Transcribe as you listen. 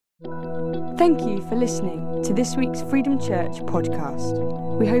Thank you for listening to this week's Freedom Church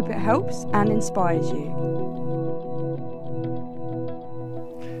podcast. We hope it helps and inspires you.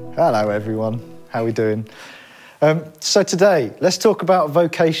 Hello everyone, how are we doing? So today, let's talk about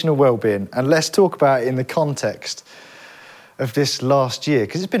vocational wellbeing, and let's talk about it in the context of this last year,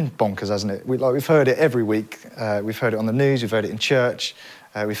 because it's been bonkers, hasn't it? We've heard it every week. We've heard it on the news, we've heard it in church,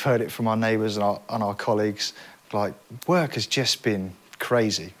 we've heard it from our neighbours and our colleagues. Like, work has just been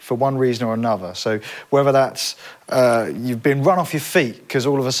crazy for one reason or another. So whether that's you've been run off your feet because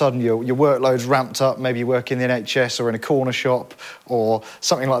all of a sudden your workload's ramped up, maybe you work in the NHS or in a corner shop or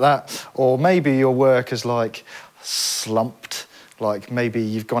something like that, or maybe your work has like slumped, like maybe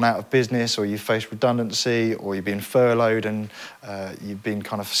you've gone out of business or you've faced redundancy or you've been furloughed and you've been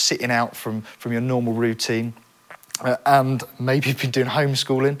kind of sitting out from your normal routine. And maybe you've been doing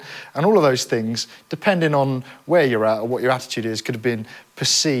homeschooling, and all of those things, depending on where you're at or what your attitude is, could have been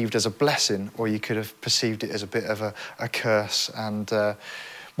perceived as a blessing, or you could have perceived it as a bit of a curse. And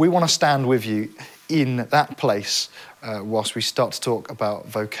we want to stand with you in that place whilst we start to talk about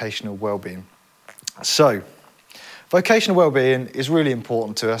vocational wellbeing. So, vocational wellbeing is really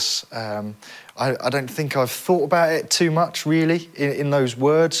important to us. I don't think I've thought about it too much, really, in those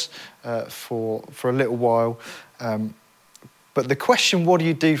words for a little while. But the question, what do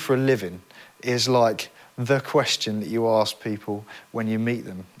you do for a living, is like the question that you ask people when you meet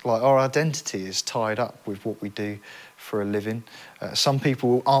them. Like, our identity is tied up with what we do for a living. Some people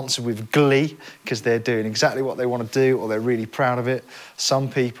will answer with glee because they're doing exactly what they want to do or they're really proud of it. Some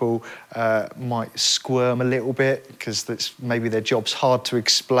people might squirm a little bit because maybe their job's hard to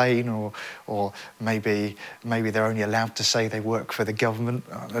explain, or maybe they're only allowed to say they work for the government,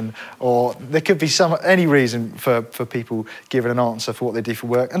 or there could be any reason for people giving an answer for what they do for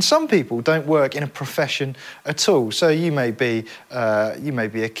work. And some people don't work in a profession at all. So you may be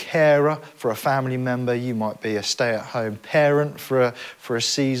a carer for a family member. You might be a stay-at-home parent for a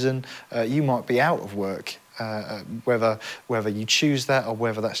season. You might be out of work, whether you choose that or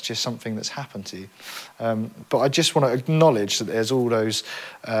whether that's just something that's happened to you. But I just want to acknowledge that there's all those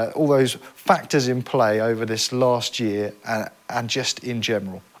factors in play over this last year and just in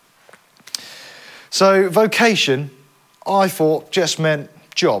general. So vocation, I thought, just meant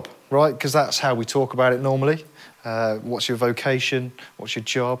job, right? Because that's how we talk about it normally. What's your vocation? What's your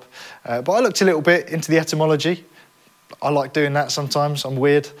job? But I looked a little bit into the etymology. I like doing that sometimes. I'm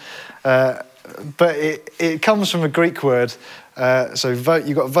weird. But it comes from a Greek word. So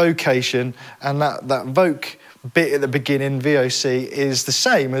you've got vocation, and that voc bit at the beginning, VOC, is the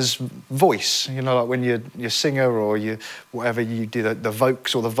same as voice. You know, like when you're a singer or whatever you do, the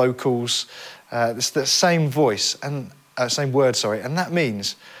vocals or the vocals. It's the same voice and same word, and that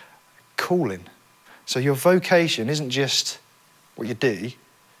means calling. So your vocation isn't just what you do;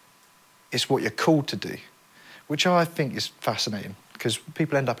 it's what you're called to do, which I think is fascinating, because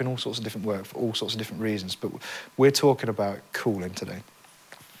people end up in all sorts of different work for all sorts of different reasons, but we're talking about calling today.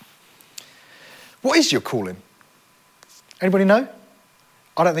 What is your calling? Anybody know?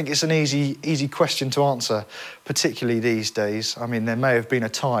 I don't think it's an easy question to answer, particularly these days. I mean, there may have been a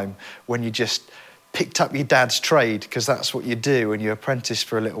time when you just picked up your dad's trade because that's what you do, and you apprenticed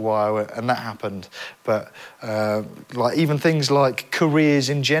for a little while, and that happened. But like even things like careers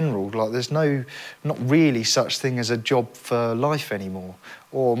in general, like there's not really such thing as a job for life anymore.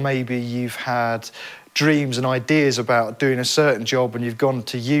 Or maybe you've had dreams and ideas about doing a certain job, and you've gone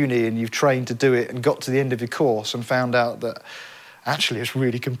to uni and you've trained to do it and got to the end of your course and found out that actually it's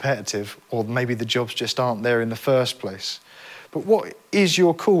really competitive, or maybe the jobs just aren't there in the first place. But what is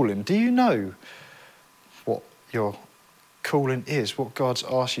your calling? Do you know what your calling is, what God's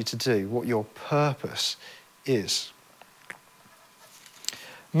asked you to do, what your purpose is?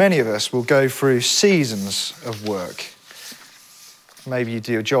 Many of us will go through seasons of work. Maybe you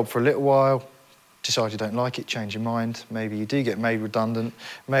do a job for a little while, decide you don't like it, change your mind. Maybe you do get made redundant.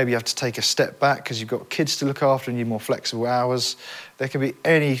 Maybe you have to take a step back because you've got kids to look after and you need more flexible hours. There can be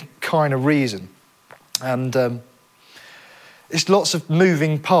any kind of reason. And it's lots of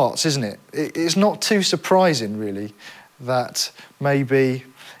moving parts, isn't it? It's not too surprising, really, that maybe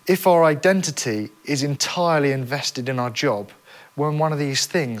if our identity is entirely invested in our job, when one of these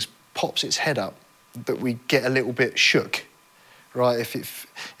things pops its head up, that we get a little bit shook, right?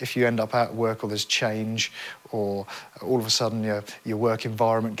 If you end up out of work, or there's change, or all of a sudden your work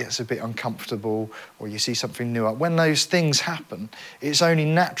environment gets a bit uncomfortable, or you see something new up. When those things happen, it's only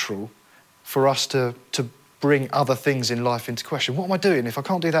natural for us to bring other things in life into question. What am I doing if I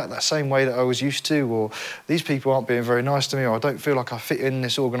can't do that same way that I was used to, or these people aren't being very nice to me, or I don't feel like I fit in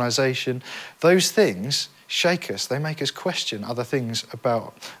this organisation? Those things shake us. They make us question other things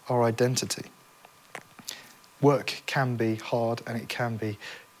about our identity. Work can be hard and it can be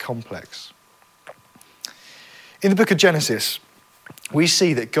complex. In the book of Genesis, we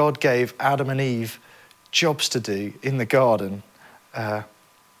see that God gave Adam and Eve jobs to do in the garden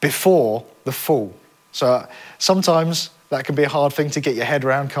before the fall. So sometimes that can be a hard thing to get your head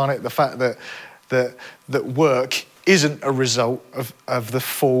around, can't it? The fact that work isn't a result of the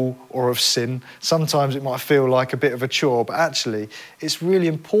fall or of sin. Sometimes it might feel like a bit of a chore, but actually it's really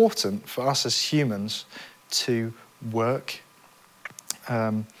important for us as humans to work.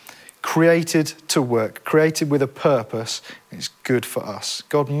 Created to work, created with a purpose, it's good for us.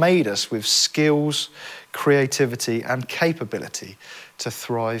 God made us with skills, creativity and capability to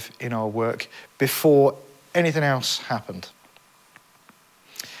thrive in our work before anything else happened.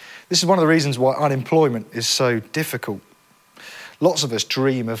 This is one of the reasons why unemployment is so difficult. Lots of us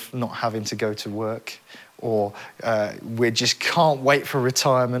dream of not having to go to work, or we just can't wait for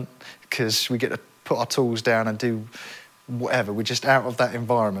retirement because we get to put our tools down and do whatever. We're just out of that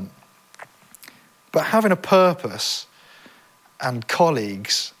environment. But having a purpose and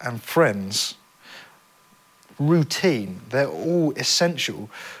colleagues and friends, routine, they're all essential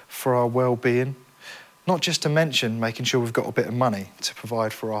for our well-being. Not just to mention making sure we've got a bit of money to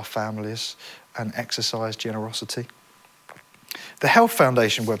provide for our families and exercise generosity. The Health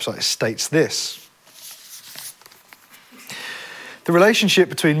Foundation website states this: the relationship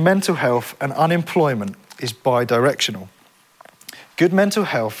between mental health and unemployment is bidirectional. Good mental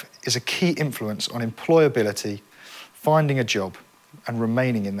health is a key influence on employability, finding a job, and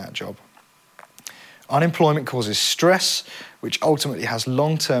remaining in that job. Unemployment causes stress, which ultimately has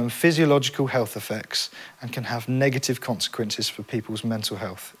long-term physiological health effects and can have negative consequences for people's mental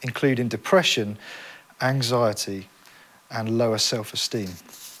health, including depression, anxiety, and lower self-esteem.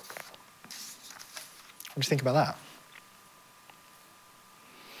 What do you think about that?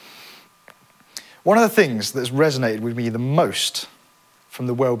 One of the things that's resonated with me the most from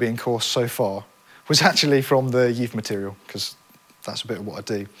the wellbeing course so far was actually from the youth material, because that's a bit of what I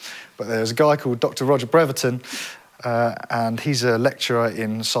do. But there's a guy called Dr. Roger Breverton, and he's a lecturer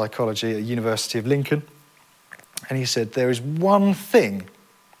in psychology at University of Lincoln. And he said, there is one thing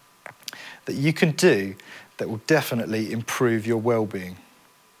that you can do that will definitely improve your well-being.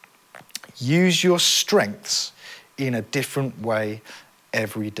 Use your strengths in a different way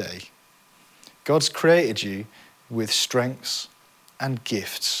every day. God's created you with strengths and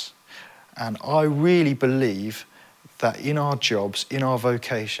gifts. And I really believe that in our jobs, in our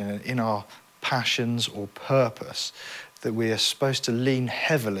vocation, in our passions or purpose, that we are supposed to lean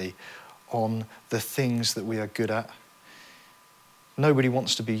heavily on the things that we are good at. Nobody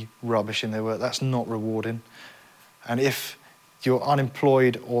wants to be rubbish in their work. That's not rewarding. And if you're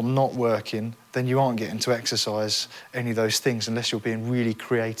unemployed or not working, then you aren't getting to exercise any of those things unless you're being really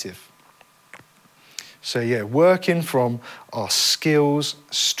creative. So yeah, working from our skills,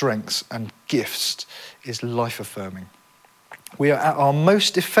 strengths and gifts is life-affirming. We are at our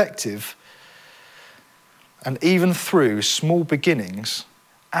most effective, and even through small beginnings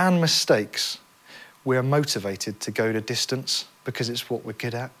and mistakes, we are motivated to go the distance because it's what we're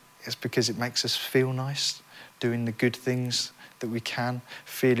good at. It's because it makes us feel nice, doing the good things that we can,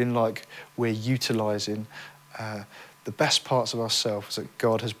 feeling like we're utilising the best parts of ourselves that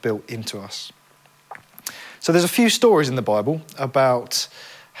God has built into us. So there's a few stories in the Bible about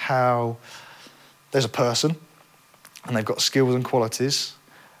how there's a person and they've got skills and qualities,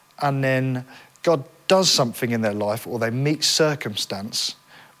 and then God does something in their life, or they meet circumstance,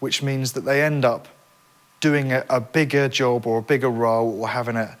 which means that they end up doing a bigger job or a bigger role or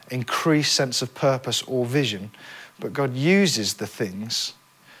having an increased sense of purpose or vision. But God uses the things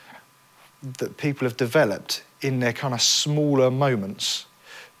that people have developed in their kind of smaller moments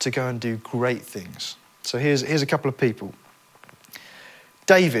to go and do great things. So here's a couple of people.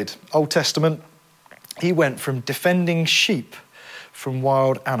 David, Old Testament, he went from defending sheep from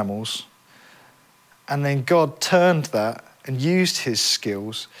wild animals, and then God turned that and used his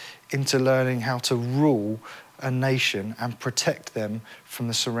skills into learning how to rule a nation and protect them from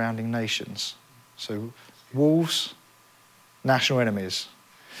the surrounding nations. So wolves, national enemies.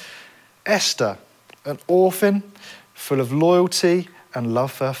 Esther, an orphan full of loyalty and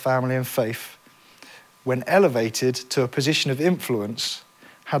love for her family and faith, when elevated to a position of influence,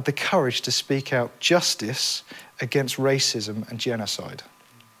 had the courage to speak out justice against racism and genocide.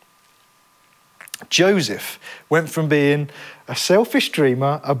 Joseph went from being a selfish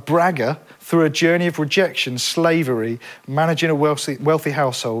dreamer, a bragger, through a journey of rejection, slavery, managing a wealthy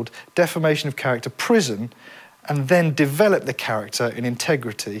household, defamation of character, prison, and then developed the character in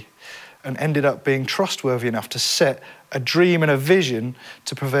integrity and ended up being trustworthy enough to set a dream and a vision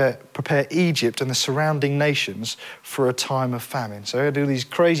to prepare Egypt and the surrounding nations for a time of famine. So he had all these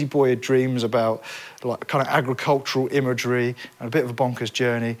crazy boyhood dreams about like kind of agricultural imagery and a bit of a bonkers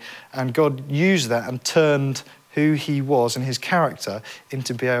journey. And God used that and turned who he was and his character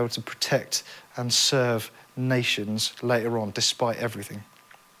into be able to protect and serve nations later on, despite everything.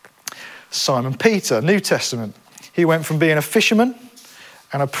 Simon Peter, New Testament. He went from being a fisherman,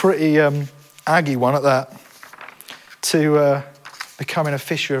 and a pretty aggy one at that, to becoming a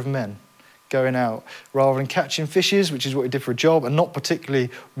fisher of men, going out rather than catching fishes, which is what he did for a job, and not particularly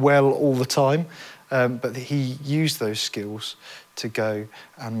well all the time, but he used those skills to go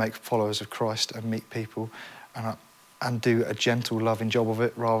and make followers of Christ and meet people and do a gentle, loving job of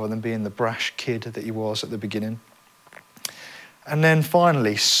it rather than being the brash kid that he was at the beginning. And then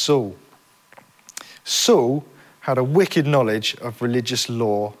finally, Saul. Saul had a wicked knowledge of religious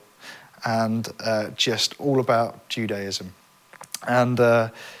law and just all about Judaism.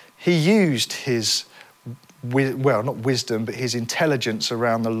 And he used his, not wisdom, but his intelligence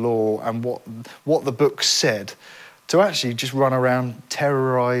around the law and what the book said to actually just run around,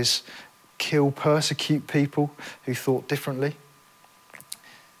 terrorise, kill, persecute people who thought differently.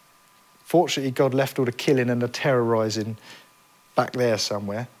 Fortunately, God left all the killing and the terrorising back there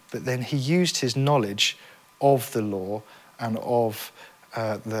somewhere, but then he used his knowledge of the law and of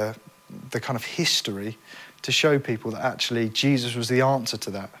the kind of history to show people that actually Jesus was the answer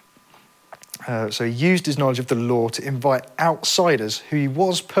to that. So he used his knowledge of the law to invite outsiders who he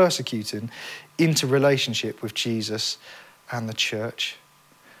was persecuting into relationship with Jesus and the church.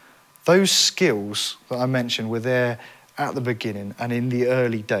 Those skills that I mentioned were there at the beginning and in the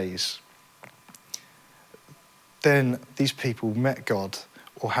early days. Then these people met God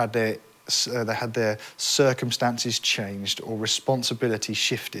or had their circumstances changed or responsibility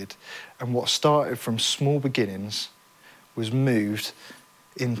shifted, and what started from small beginnings was moved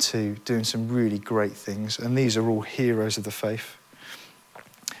into doing some really great things, and these are all heroes of the faith.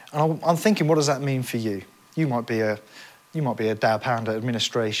 And I'm thinking, what does that mean for you? You might be a dab hand at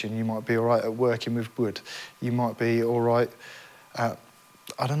administration. You might be all right at working with wood. You might be all right at,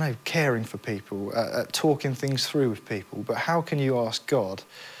 caring for people, at talking things through with people. But how can you ask God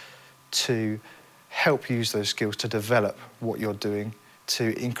to help use those skills to develop what you're doing,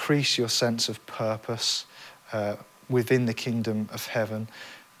 to increase your sense of purpose within the kingdom of heaven,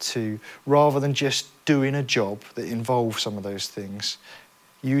 to, rather than just doing a job that involves some of those things,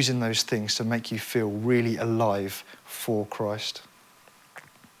 using those things to make you feel really alive for Christ.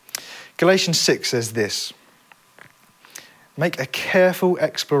 Galatians 6 says this: make a careful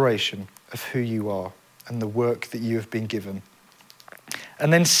exploration of who you are and the work that you have been given.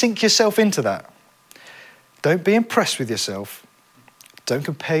 And then sink yourself into that. Don't be impressed with yourself. Don't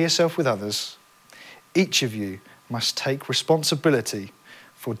compare yourself with others. Each of you must take responsibility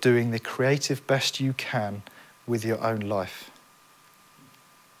for doing the creative best you can with your own life.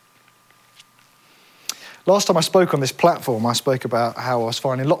 Last time I spoke on this platform, I spoke about how I was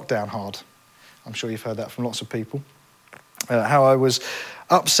finding lockdown hard. I'm sure you've heard that from lots of people. How I was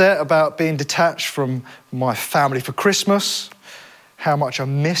upset about being detached from my family for Christmas, how much I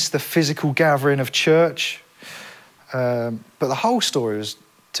missed the physical gathering of church. But the whole story was,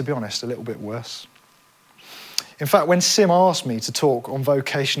 to be honest, a little bit worse. In fact, when Sim asked me to talk on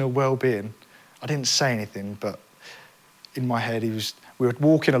vocational well-being, I didn't say anything, but in my head, we were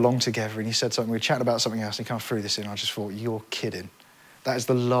walking along together and he said something, we were chatting about something else, and he kind of threw this in. I just thought, you're kidding. That is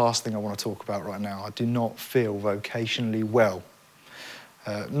the last thing I want to talk about right now. I do not feel vocationally well.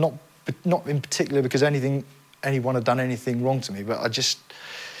 Not in particular because anyone had done anything wrong to me, but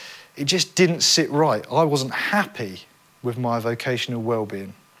it just didn't sit right. I wasn't happy with my vocational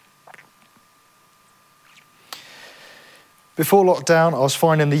well-being. Before lockdown, I was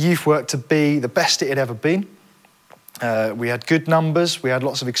finding the youth work to be the best it had ever been. We had good numbers, we had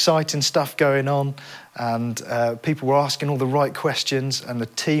lots of exciting stuff going on, and people were asking all the right questions, and the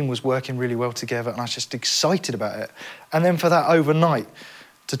team was working really well together, and I was just excited about it. And then for that overnight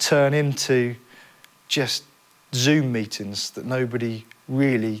to turn into just Zoom meetings that nobody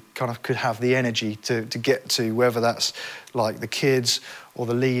really kind of could have the energy to get to, whether that's like the kids or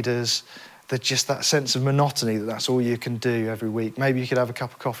the leaders, just that sense of monotony that's all you can do every week. Maybe you could have a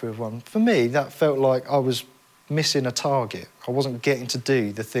cup of coffee with one. For me, that felt like I was missing a target. I wasn't getting to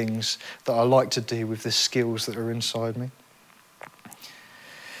do the things that I like to do with the skills that are inside me.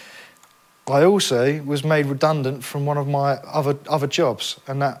 I also was made redundant from one of my other jobs,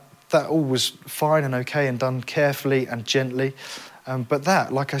 and that all was fine and okay and done carefully and gently. But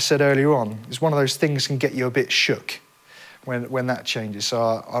that, like I said earlier on, is one of those things that can get you a bit shook when that changes. So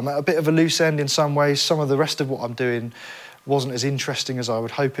I'm at a bit of a loose end in some ways. Some of the rest of what I'm doing wasn't as interesting as I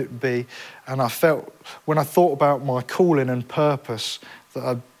would hope it would be. And I felt, when I thought about my calling and purpose, that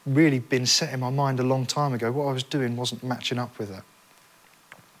I'd really been set in my mind a long time ago. What I was doing wasn't matching up with that.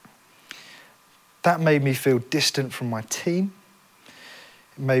 That made me feel distant from my team.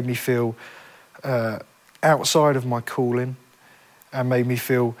 It made me feel outside of my calling, and made me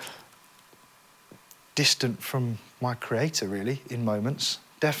feel distant from my Creator, really, in moments.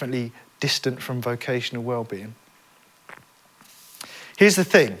 Definitely distant from vocational well-being. Here's the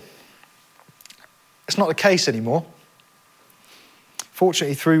thing. It's not the case anymore.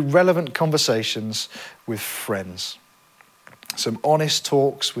 Fortunately, through relevant conversations with friends, some honest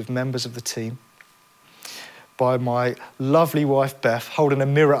talks with members of the team, by my lovely wife Beth holding a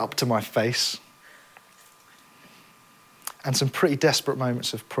mirror up to my face, and some pretty desperate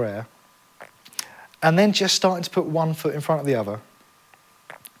moments of prayer, and then just starting to put one foot in front of the other,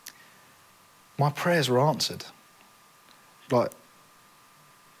 my prayers were answered. Like,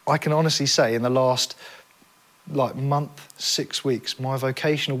 I can honestly say in the last month, 6 weeks, my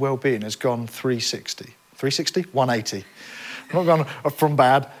vocational well-being has gone 360. 360? 180. I'm not gone from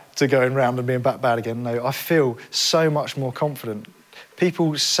bad to going round and being back bad again. No, I feel so much more confident.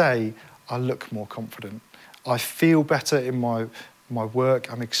 People say I look more confident. I feel better in my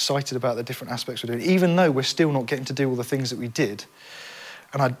work. I'm excited about the different aspects we're doing, even though we're still not getting to do all the things that we did.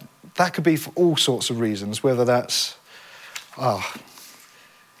 And that could be for all sorts of reasons, whether that's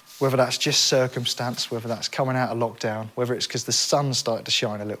just circumstance, whether that's coming out of lockdown, whether it's because the sun started to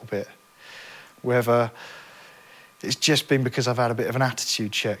shine a little bit, whether it's just been because I've had a bit of an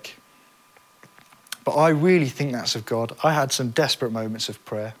attitude check. But I really think that's of God. I had some desperate moments of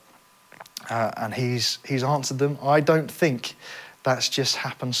prayer, and he's answered them. I don't think that's just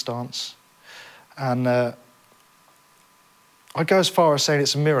happenstance. And I'd go as far as saying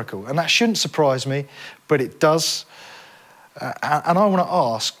it's a miracle. And that shouldn't surprise me, but it does. And I want to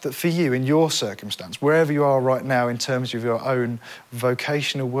ask that for you, in your circumstance, wherever you are right now in terms of your own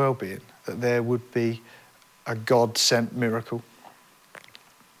vocational well-being, that there would be a God-sent miracle.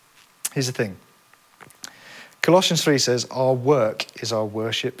 Here's the thing. Colossians 3 says, our work is our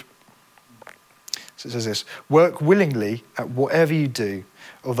worship. So it says this, work willingly at whatever you do,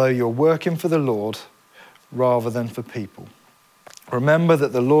 although you're working for the Lord rather than for people. Remember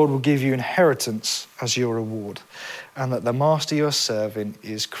that the Lord will give you inheritance as your reward, and that the master you're serving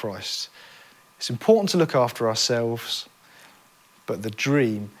is Christ. It's important to look after ourselves, but the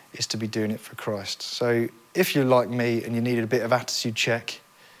dream is to be doing it for Christ. So if you're like me and you needed a bit of attitude check,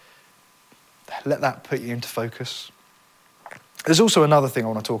 let that put you into focus. There's also another thing I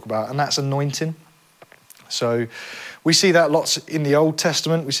want to talk about, and that's anointing. So we see that lots in the Old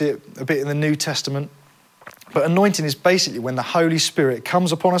Testament, we see it a bit in the New Testament. But anointing is basically when the Holy Spirit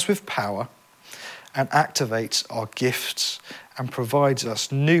comes upon us with power and activates our gifts and provides us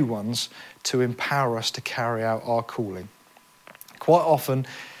new ones to empower us to carry out our calling. Quite often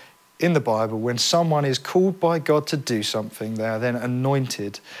in the Bible, when someone is called by God to do something, they are then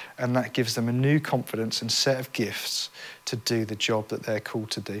anointed, and that gives them a new confidence and set of gifts to do the job that they're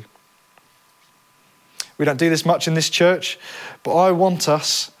called to do. We don't do this much in this church, but I want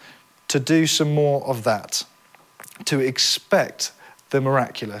us to do some more of that, to expect the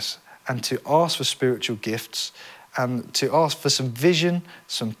miraculous and to ask for spiritual gifts and to ask for some vision,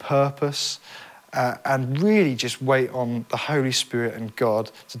 some purpose, and really just wait on the Holy Spirit and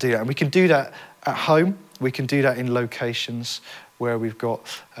God to do that. And we can do that at home. We can do that in locations where we've got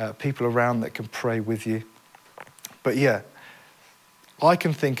people around that can pray with you. But yeah, I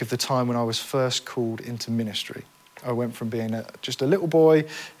can think of the time when I was first called into ministry. I went from being just a little boy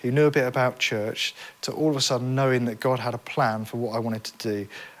who knew a bit about church to all of a sudden knowing that God had a plan for what I wanted to do,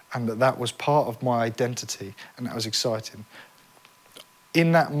 and that was part of my identity, and that was exciting.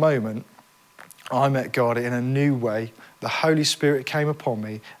 In that moment, I met God in a new way. The Holy Spirit came upon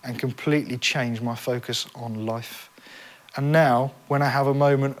me and completely changed my focus on life. And now, when I have a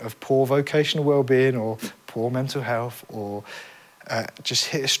moment of poor vocational well-being or poor mental health or just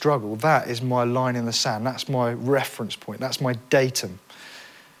hit a struggle, that is my line in the sand. That's my reference point. That's my datum.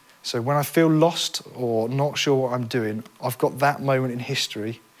 So when I feel lost or not sure what I'm doing, I've got that moment in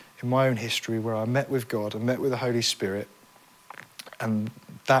history, in my own history, where I met with God and met with the Holy Spirit. And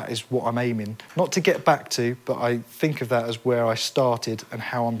that is what I'm aiming, not to get back to, but I think of that as where I started and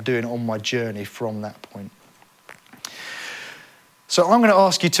how I'm doing on my journey from that point. So I'm going to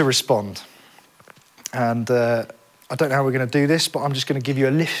ask you to respond. And I don't know how we're going to do this, but I'm just going to give you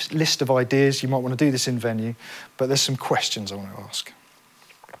a list of ideas. You might want to do this in venue, but there's some questions I want to ask.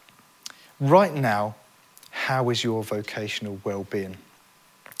 Right now, how is your vocational well-being?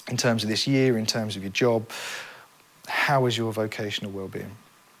 In terms of this year, in terms of your job, how is your vocational well-being?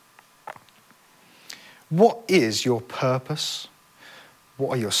 What is your purpose?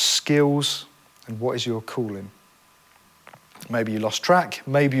 What are your skills? And what is your calling? Maybe you lost track,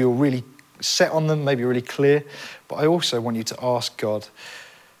 maybe you're really set on them, maybe you're really clear, but I also want you to ask God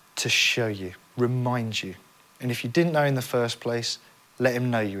to show you, remind you. And if you didn't know in the first place, let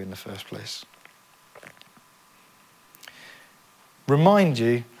him know you in the first place. Remind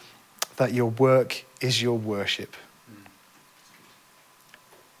you that your work is your worship.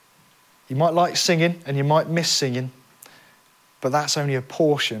 You might like singing and you might miss singing, but that's only a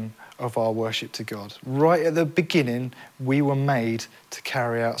portion of our worship to God. Right at the beginning, we were made to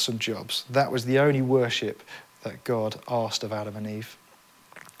carry out some jobs. That was the only worship that God asked of Adam and Eve.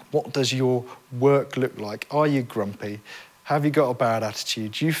 What does your work look like? Are you grumpy? Have you got a bad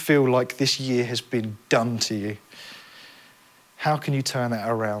attitude? Do you feel like this year has been done to you? How can you turn that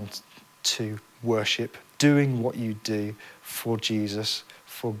around to worship, doing what you do for Jesus,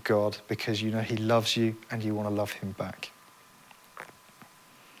 for God, because you know he loves you and you want to love him back?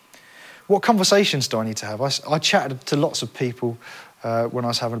 What conversations do I need to have? I chatted to lots of people when I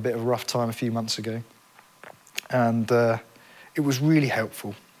was having a bit of a rough time a few months ago. And it was really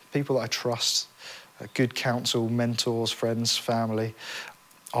helpful. People that I trust, good counsel, mentors, friends, family,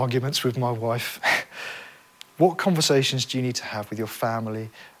 arguments with my wife. What conversations do you need to have with your family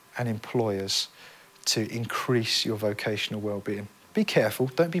and employers to increase your vocational well-being? Be careful,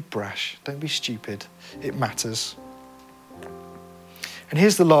 don't be brash, don't be stupid. It matters. And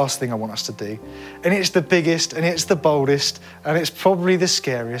here's the last thing I want us to do. And it's the biggest, and it's the boldest, and it's probably the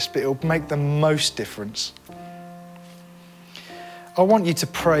scariest, but it'll make the most difference. I want you to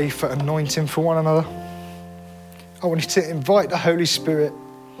pray for anointing for one another. I want you to invite the Holy Spirit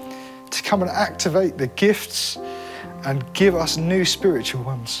to come and activate the gifts and give us new spiritual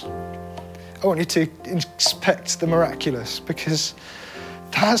ones. I want you to inspect the miraculous, because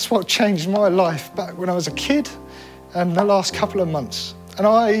that's what changed my life back when I was a kid and the last couple of months. And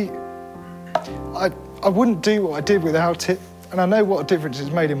I wouldn't do what I did without it. And I know what a difference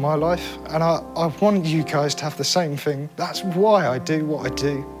it's made in my life. And I want you guys to have the same thing. That's why I do what I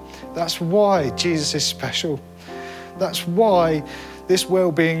do. That's why Jesus is special. That's why this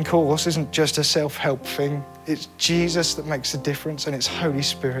well-being course isn't just a self-help thing. It's Jesus that makes the difference, and it's Holy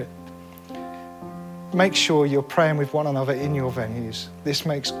Spirit. Make sure you're praying with one another in your venues. This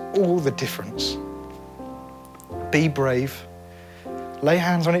makes all the difference. Be brave. Lay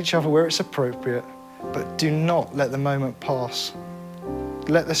hands on each other where it's appropriate, but do not let the moment pass.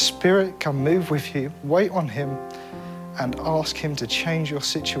 Let the Spirit come move with you, wait on him, and ask him to change your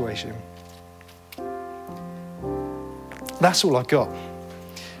situation. That's all I've got.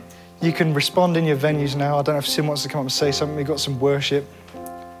 You can respond in your venues now. I don't know if Sim wants to come up and say something. We've got some worship.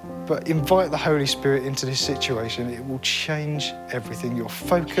 But invite the Holy Spirit into this situation. It will change everything. Your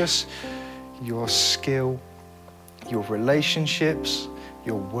focus, your skill, your relationships,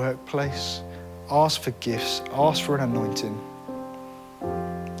 your workplace. Ask for gifts. Ask for an anointing.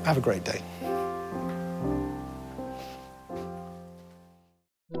 Have a great day.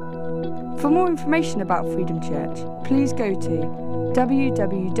 For more information about Freedom Church, please go to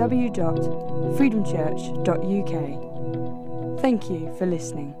www.freedomchurch.uk. Thank you for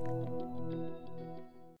listening.